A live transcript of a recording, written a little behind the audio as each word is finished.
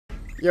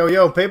Yo,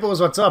 yo,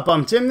 peoples, what's up?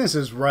 I'm Tim, this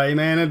is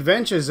Rayman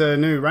Adventures, a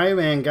new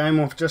Rayman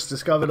game I've just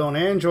discovered on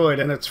Android,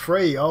 and it's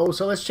free,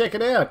 so let's check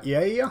it out,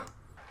 yeah?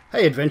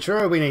 Hey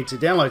adventurer, we need to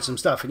download some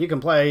stuff, and you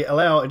can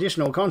allow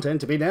additional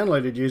content to be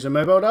downloaded using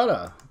mobile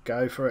data.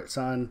 Go for it,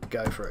 son,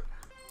 go for it.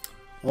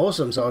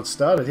 Awesome, so it's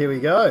started, here we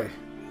go.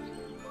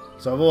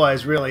 So I've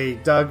always really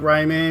dug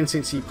Rayman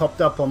since he popped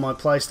up on my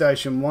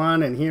PlayStation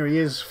 1, and here he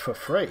is for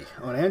free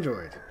on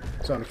Android,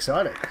 so I'm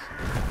excited.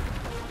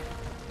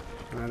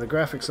 The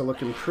graphics are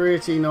looking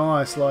pretty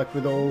nice, like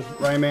with all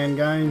Rayman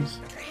games.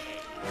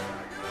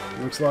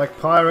 Looks like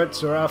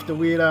pirates are after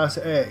weird-ass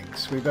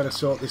eggs. We better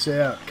sort this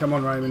out. Come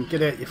on, Rayman,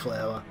 get out your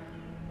flower.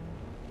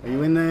 Are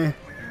you in there?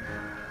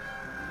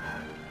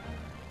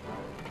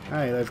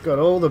 Hey, they've got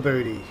all the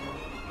booty.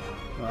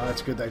 Oh,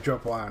 that's good, they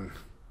drop one.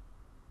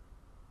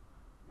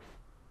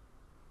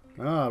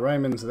 Ah,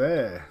 Rayman's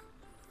there.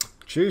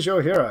 Choose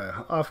your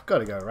hero. I've got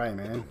to go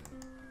Rayman.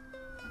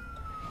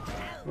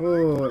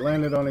 Oh, it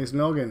landed on his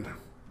noggin.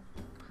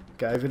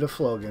 Gave it a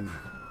flogging.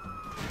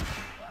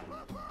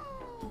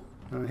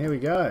 Oh, here we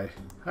go.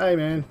 Hey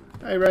man.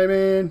 Hey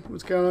Rayman.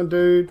 What's going on,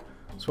 dude?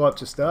 Swipe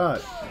to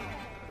start.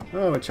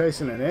 Oh, we're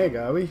chasing an egg,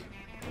 are we?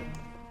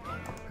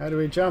 How do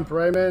we jump,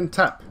 Rayman?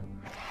 Tap.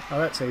 Oh,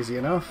 that's easy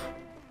enough.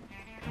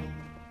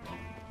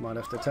 Might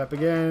have to tap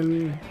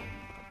again.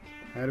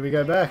 How do we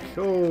go back?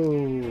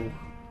 Oh,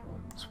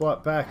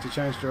 swipe back to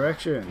change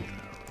direction.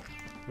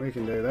 We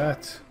can do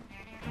that.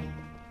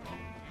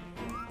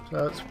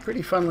 So it's a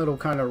pretty fun little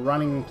kind of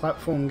running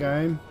platform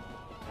game.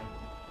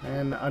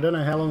 And I don't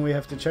know how long we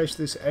have to chase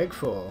this egg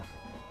for.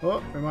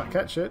 Oh, we might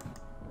catch it.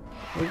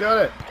 We got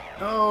it.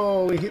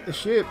 Oh, we hit the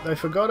ship. They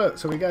forgot it,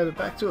 so we gave it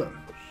back to them.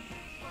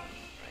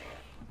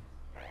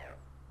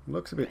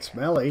 Looks a bit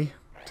smelly.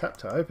 Tap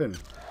to open.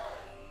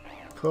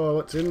 Oh,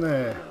 what's in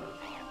there?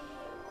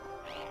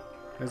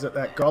 Is it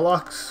that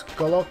Golox?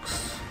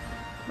 Golox?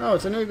 No,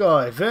 it's a new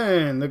guy.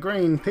 Vern, the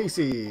green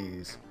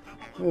pieces.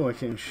 Oh, I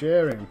can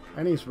share him.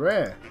 And he's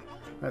rare.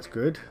 That's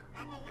good.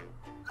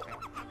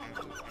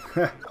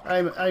 Hey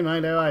mate,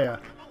 how are ya?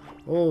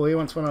 Oh, he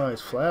wants one of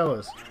those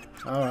flowers.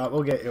 Alright,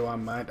 we'll get you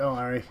one, mate. Don't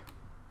worry.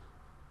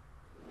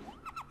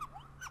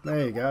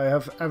 There you go.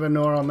 Have a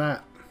gnaw on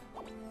that.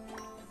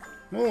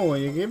 Oh,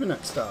 you're giving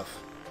it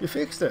stuff. You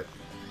fixed it.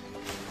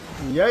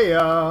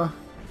 Yeah.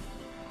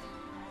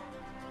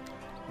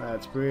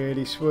 That's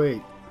pretty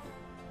sweet.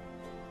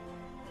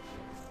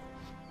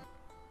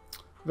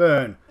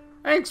 Vern.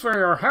 Thanks for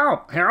your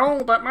help,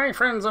 Harold, but my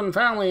friends and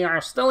family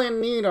are still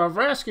in need of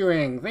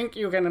rescuing. Think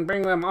you can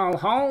bring them all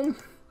home?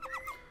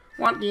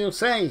 What do you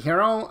say,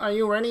 Hero? Are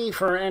you ready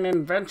for an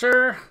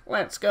adventure?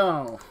 Let's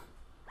go.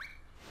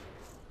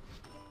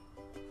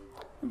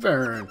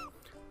 Vern.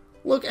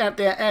 Look at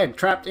that egg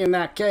trapped in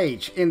that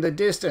cage. In the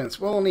distance,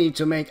 we'll need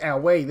to make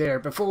our way there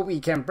before we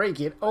can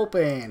break it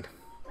open.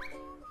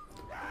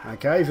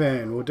 Okay,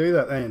 Vern, we'll do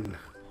that then.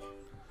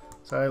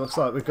 So it looks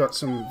like we've got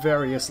some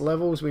various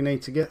levels we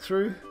need to get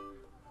through,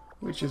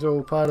 which is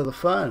all part of the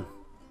fun.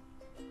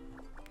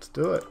 Let's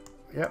do it.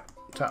 Yep.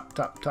 Tap,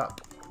 tap, tap.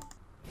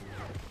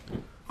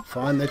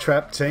 Find the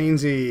trapped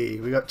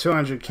teensy. We got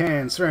 200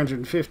 cans,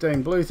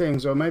 315 blue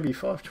things, or maybe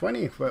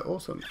 520 if we're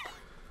awesome.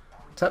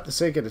 Tap the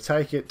seeker to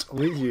take it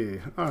with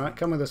you. Alright,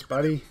 come with us,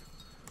 buddy.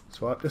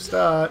 Swipe to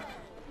start.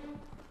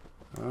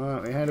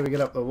 Alright, how do we get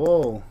up the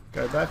wall?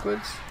 Go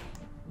backwards.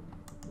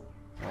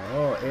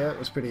 Oh, yeah, that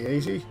was pretty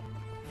easy.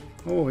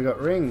 Oh, we got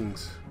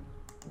rings.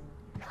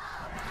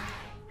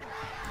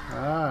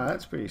 Ah,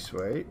 that's pretty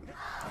sweet.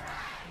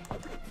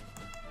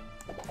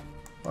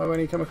 Why won't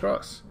he come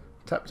across?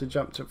 Tap to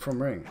jump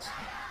from rings.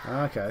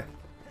 Okay.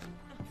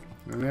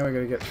 And now we're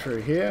going to get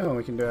through here, or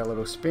we can do our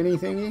little spinny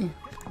thingy.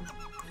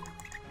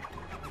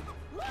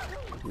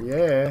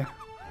 Yeah.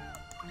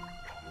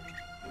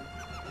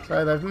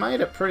 So they've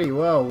made it pretty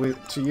well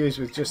to use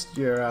with just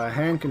your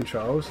hand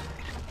controls.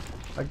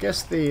 I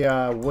guess the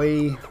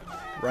Wii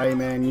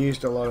Rayman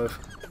used a lot of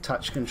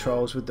touch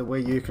controls with the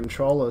Wii U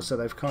controller, so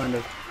they've kind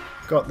of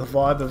got the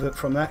vibe of it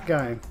from that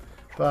game.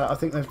 But I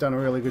think they've done a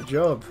really good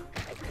job.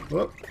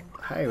 Whoop.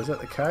 Hey, was that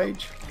the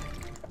cage?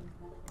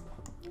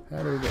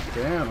 How do we get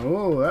down?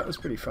 Oh, that was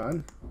pretty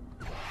fun.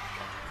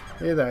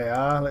 Here they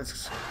are.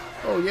 Let's...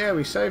 Oh yeah,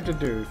 we saved a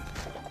dude.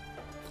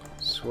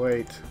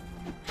 Sweet.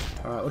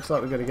 Alright, looks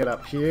like we've got to get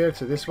up here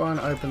to this one.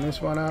 Open this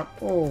one up.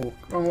 Oh,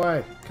 wrong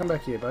way. Come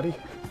back here, buddy.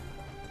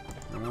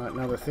 Alright,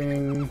 another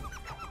thing.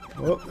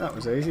 Whoop, that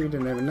was easy. We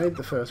didn't even need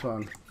the first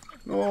one.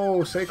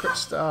 Oh, secret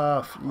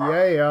stuff.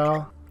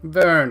 Yeah.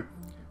 Vern,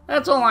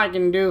 that's all I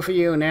can do for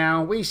you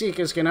now. We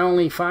Seekers can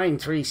only find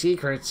 3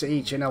 secrets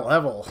each in a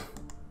level.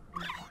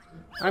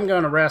 I'm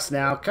going to rest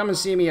now. Come and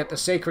see me at the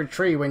sacred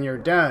tree when you're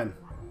done.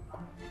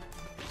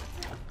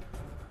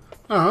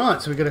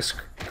 Alright, so we've got to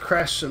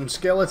crash some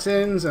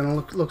skeletons, and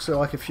it looks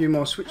like a few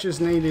more switches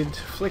needed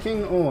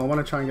flicking. Oh, I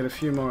want to try and get a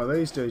few more of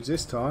these dudes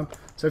this time.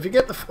 So if you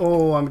get the...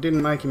 Oh, I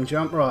didn't make him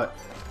jump right.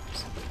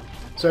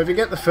 So if you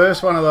get the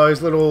first one of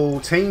those little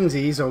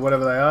teensies, or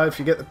whatever they are, if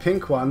you get the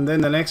pink one,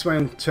 then the next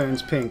one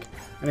turns pink.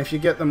 And if you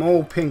get them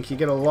all pink, you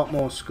get a lot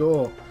more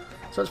score.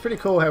 So it's pretty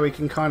cool how we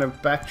can kind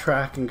of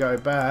backtrack and go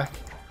back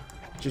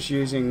just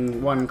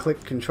using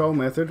one-click control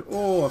method.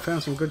 Oh, I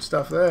found some good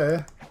stuff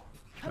there.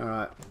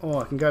 Alright. Oh,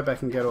 I can go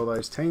back and get all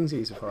those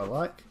teensies if I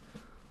like.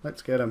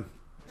 Let's get them.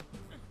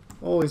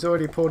 Oh, he's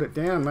already pulled it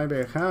down. Maybe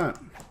I can't.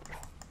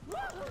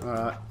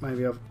 Alright,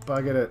 maybe I've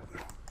buggered it.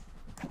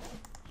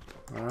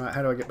 Alright,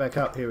 how do I get back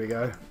up? Here we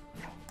go.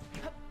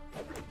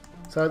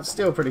 So it's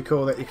still pretty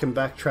cool that you can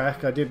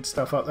backtrack. I did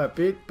stuff up that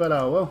bit, but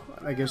oh well.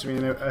 That gives me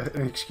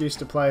an excuse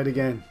to play it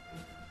again.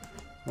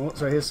 Oh,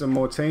 so here's some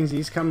more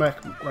teensies. Come back,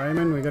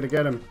 Rayman. We got to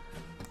get him.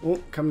 Oh,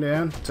 come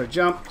down. So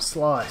jump,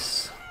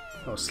 slice.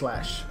 Or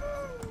slash.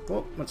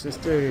 Oh, what's this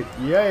dude?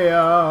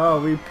 Yeah,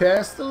 we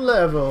passed the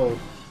level.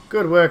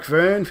 Good work,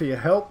 Vern, for your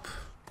help.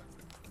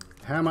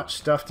 How much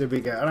stuff did we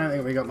get? I don't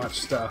think we got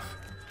much stuff.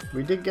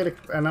 We did get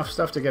enough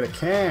stuff to get a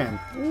can.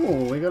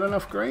 Oh, we got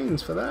enough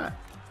greens for that.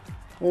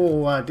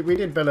 Oh, we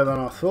did better than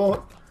I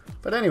thought.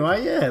 But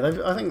anyway, yeah,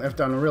 I think they've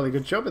done a really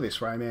good job of this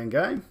Rayman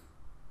game.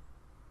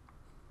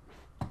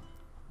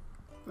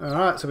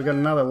 Alright, so we've got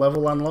another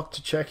level unlocked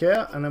to check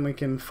out, and then we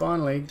can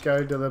finally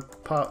go to the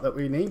part that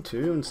we need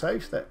to and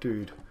save that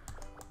dude.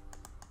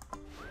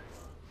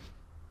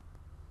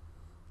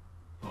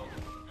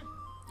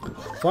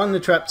 Find the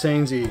trapped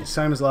teensy,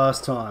 same as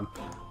last time.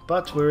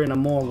 But we're in a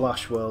more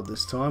lush world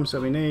this time,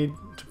 so we need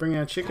to bring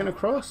our chicken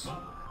across.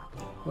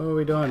 What are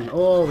we doing?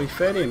 Oh, we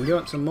fed him. You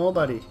want some more,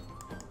 buddy?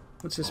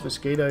 What's this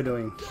mosquito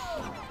doing?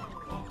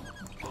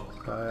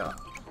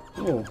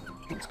 Oh,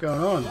 what's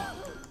going on?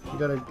 You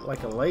got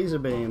like a laser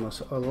beam or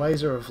a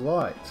laser of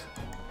light.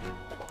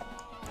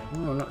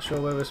 Oh, I'm not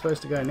sure where we're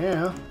supposed to go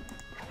now.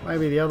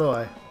 Maybe the other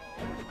way.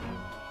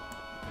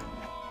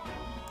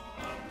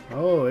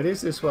 Oh, it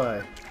is this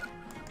way.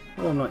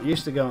 Oh, I'm not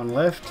used to going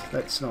left.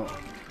 That's not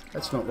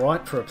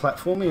right for a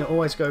platformer. You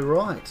always go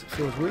right. It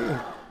feels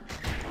weird.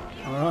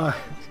 Alright.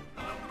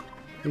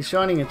 He's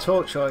shining a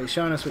torch. Oh, he's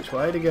showing us which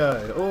way to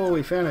go. Oh,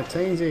 we found a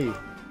teensy.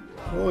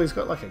 Oh, he's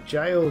got like a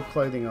jail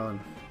clothing on.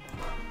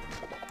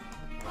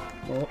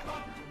 Oh,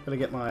 gotta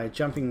get my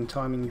jumping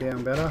timing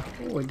down better.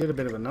 Oh, we did a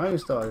bit of a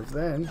nosedive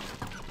then.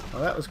 Oh,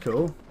 that was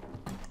cool.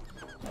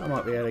 I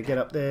might be able to get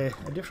up there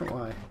a different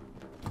way.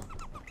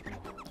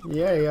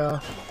 Yeah.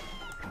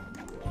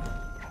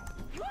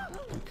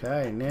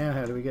 Okay, now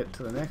how do we get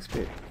to the next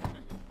bit?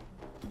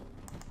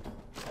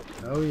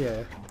 Oh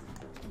yeah.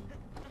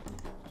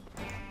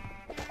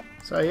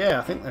 So yeah,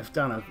 I think they've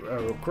done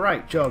a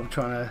great job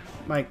trying to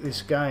make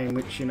this game,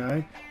 which, you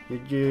know,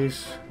 you'd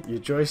use your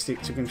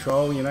joystick to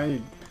control, you know,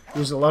 you'd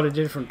use a lot of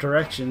different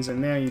directions,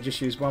 and now you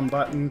just use one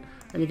button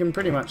and you can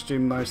pretty much do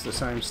most of the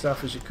same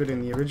stuff as you could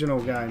in the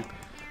original game.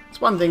 It's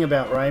one thing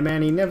about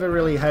Rayman, he never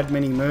really had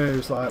many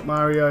moves. Like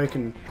Mario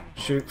can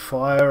shoot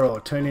fire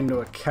or turn into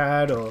a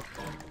cat or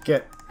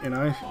get, you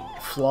know,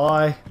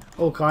 fly,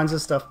 all kinds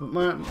of stuff, but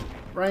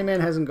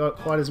Rayman hasn't got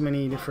quite as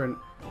many different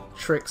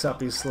tricks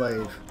up his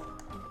sleeve.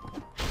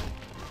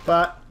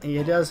 But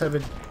he does have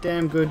a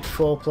damn good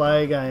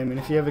 4-player game, and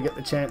if you ever get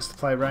the chance to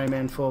play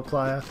Rayman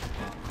 4-player,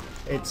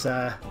 it's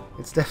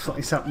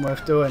definitely something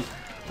worth doing.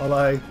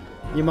 Although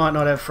you might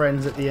not have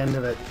friends at the end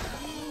of it.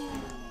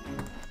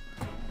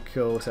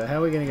 Cool. So how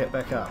are we going to get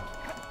back up?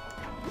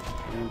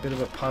 A bit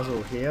of a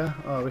puzzle here.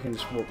 Oh, we can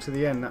just walk to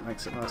the end. That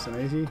makes it nice and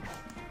easy.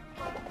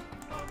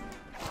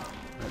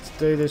 Let's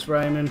do this,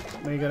 Rayman.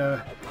 We're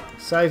gonna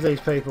save these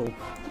people.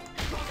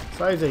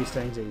 Save these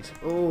teensies.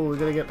 Oh, we're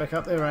gonna get back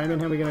up there, Rayman.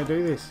 How are we gonna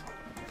do this?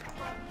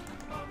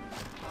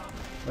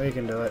 We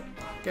can do it.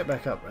 Get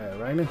back up there,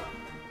 Rayman.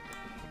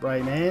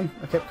 Rayman.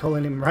 I kept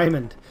calling him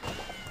Raymond.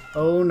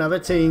 Oh, another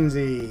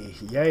teensy.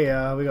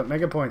 Yeah, we got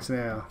mega points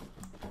now.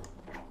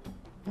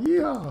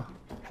 Yeah.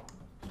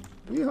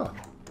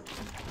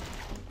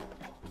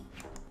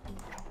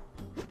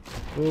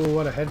 Oh,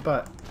 what a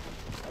headbutt.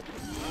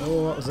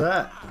 Oh, what was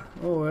that?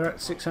 Oh, we're at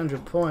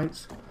 600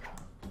 points.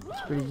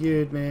 That's pretty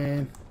good,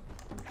 man.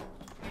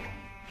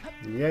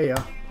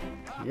 Yeah.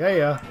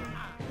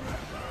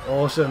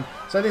 Awesome.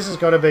 So this has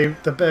got to be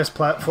the best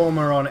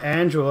platformer on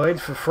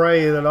Android for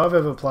free that I've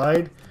ever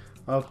played.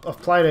 I've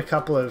played a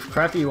couple of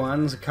crappy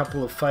ones, a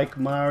couple of fake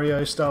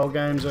Mario style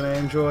games on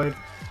Android,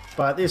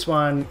 but this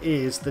one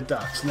is the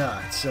duck's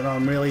nuts and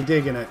I'm really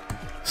digging it.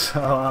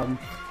 So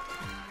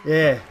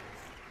yeah,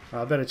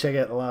 I better check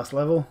out the last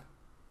level.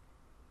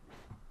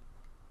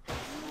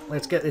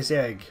 Let's get this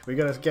egg. We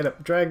gotta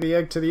drag the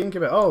egg to the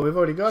incubator. Oh, we've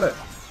already got it.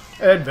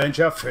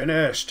 Adventure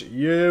finished.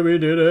 Yeah, we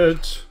did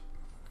it.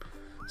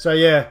 So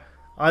yeah,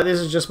 this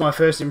is just my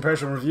first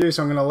impression review,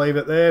 so I'm going to leave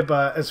it there.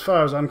 But as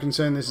far as I'm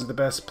concerned, this is the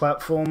best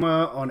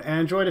platformer on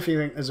Android. If you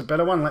think there's a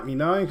better one, let me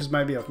know, because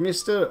maybe I've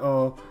missed it,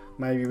 or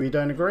maybe we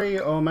don't agree,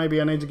 or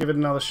maybe I need to give it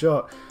another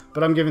shot.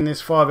 But I'm giving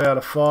this 5 out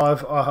of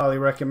 5. I highly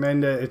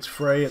recommend it. It's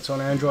free. It's on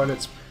Android.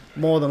 It's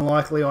more than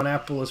likely on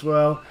Apple as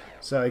well.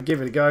 So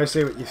give it a go.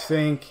 See what you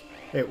think.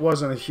 It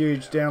wasn't a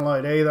huge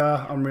download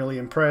either. I'm really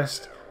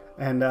impressed.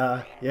 And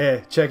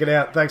yeah, check it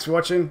out. Thanks for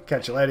watching.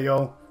 Catch you later,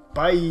 y'all.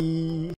 Bye.